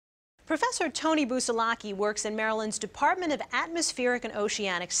Professor Tony Busalaki works in Maryland's Department of Atmospheric and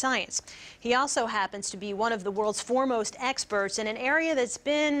Oceanic Science. He also happens to be one of the world's foremost experts in an area that's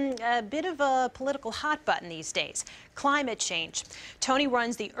been a bit of a political hot button these days: climate change. Tony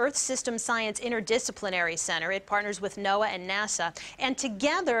runs the Earth System Science Interdisciplinary Center. It partners with NOAA and NASA, and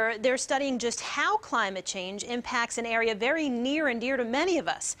together they're studying just how climate change impacts an area very near and dear to many of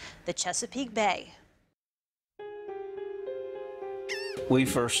us, the Chesapeake Bay. We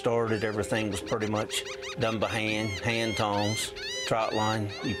first started, everything was pretty much done by hand tongs, trot line,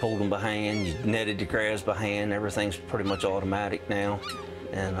 you pulled them by hand, you netted the crabs by hand, everything's pretty much automatic now.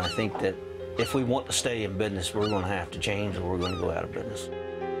 And I think that if we want to stay in business, we're going to have to change or we're going to go out of business.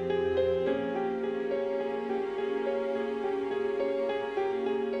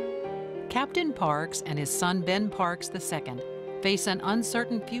 Captain Parks and his son Ben Parks II face an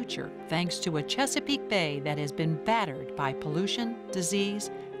uncertain future thanks to a Chesapeake Bay that has been battered by pollution,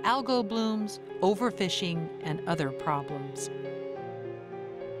 disease, algal blooms, overfishing, and other problems.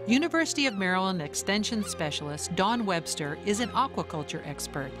 University of Maryland Extension Specialist Don Webster is an aquaculture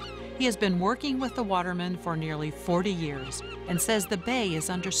expert. He has been working with the Waterman for nearly 40 years and says the bay is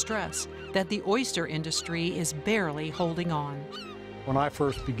under stress, that the oyster industry is barely holding on. When I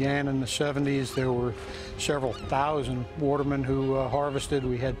first began in the 70s, there were several thousand watermen who harvested.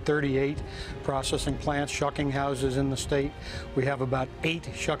 We had 38 processing plants, shucking houses in the state. We have about 8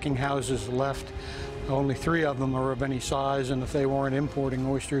 shucking houses left. Only 3 of them are of any size, and if they weren't importing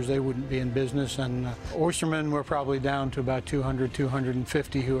oysters, they wouldn't be in business. And oystermen, we're probably down to about 200,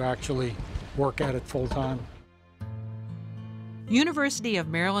 250 who actually work at it full time. University of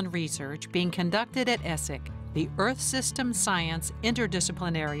Maryland research being conducted at ESSEC, the Earth System Science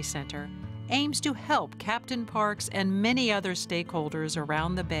Interdisciplinary Center, aims to help Captain Parks and many other stakeholders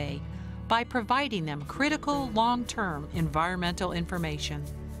around the bay by providing them critical long-term environmental information.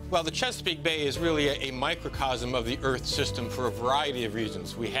 Well, the Chesapeake Bay is really a microcosm of the Earth system for a variety of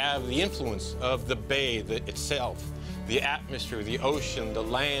reasons. We have the influence of the bay itself, the atmosphere, the ocean, the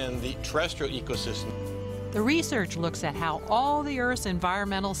land, the terrestrial ecosystem. The research looks at how all the Earth's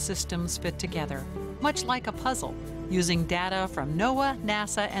environmental systems fit together, much like a puzzle, using data from NOAA,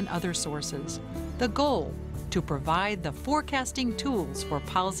 NASA, and other sources. The goal, to provide the forecasting tools for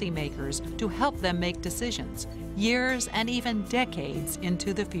policymakers to help them make decisions, years and even decades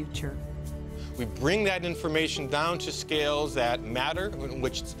into the future. We bring that information down to scales that matter, in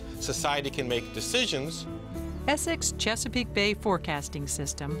which society can make decisions. ESSEC's Chesapeake Bay Forecasting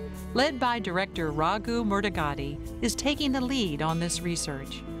System, led by Director Raghu Murdagadi, is taking the lead on this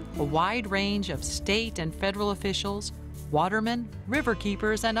research. A wide range of state and federal officials, watermen,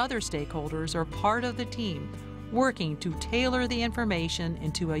 riverkeepers, and other stakeholders are part of the team, working to tailor the information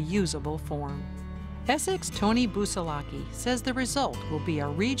into a usable form. ESSEC's Tony Busalaki says the result will be a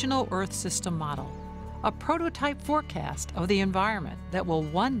regional Earth system model, a prototype forecast of the environment that will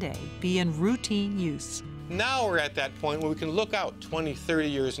one day be in routine use. Now we're at that point where we can look out 20, 30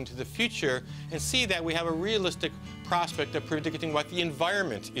 years into the future and see that we have a realistic prospect of predicting what the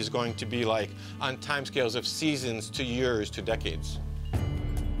environment is going to be like on timescales of seasons to years to decades.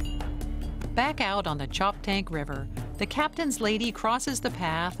 Back out on the Choptank River, the captain's lady crosses the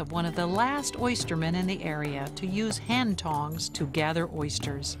path of one of the last oystermen in the area to use hand tongs to gather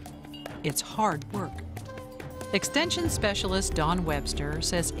oysters. It's hard work. Extension Specialist Don Webster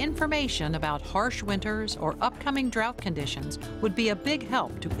says information about harsh winters or upcoming drought conditions would be a big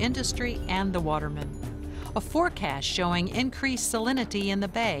help to industry and the watermen. A forecast showing increased salinity in the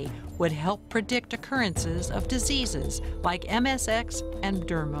bay would help predict occurrences of diseases like MSX and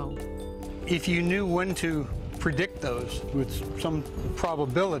dermo. If you knew when to predict those with some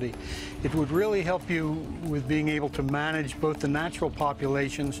probability, it would really help you with being able to manage both the natural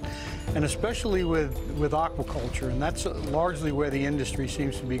populations and especially with aquaculture, and that's largely where the industry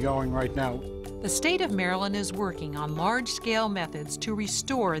seems to be going right now. The state of Maryland is working on large-scale methods to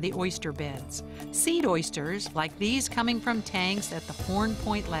restore the oyster beds. Seed oysters, like these coming from tanks at the Horn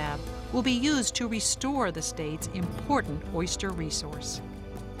Point Lab, will be used to restore the state's important oyster resource.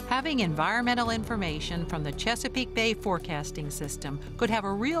 Having environmental information from the Chesapeake Bay Forecasting System could have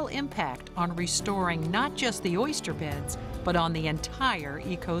a real impact on restoring not just the oyster beds, but on the entire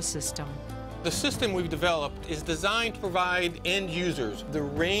ecosystem. The system we've developed is designed to provide end users the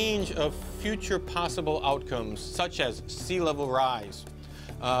range of future possible outcomes, such as sea level rise,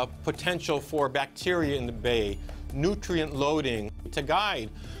 potential for bacteria in the bay, nutrient loading, to guide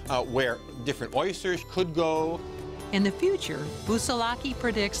where different oysters could go. In the future, Busalaki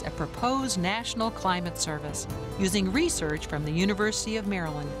predicts a proposed national climate service using research from the University of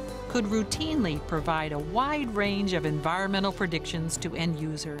Maryland could routinely provide a wide range of environmental predictions to end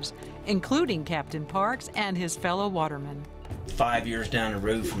users, including Captain Parks and his fellow watermen. 5 years down the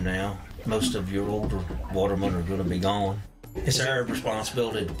road from now, most of your older watermen are going to be gone. It's our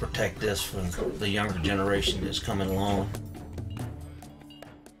responsibility to protect this for the younger generation that's coming along.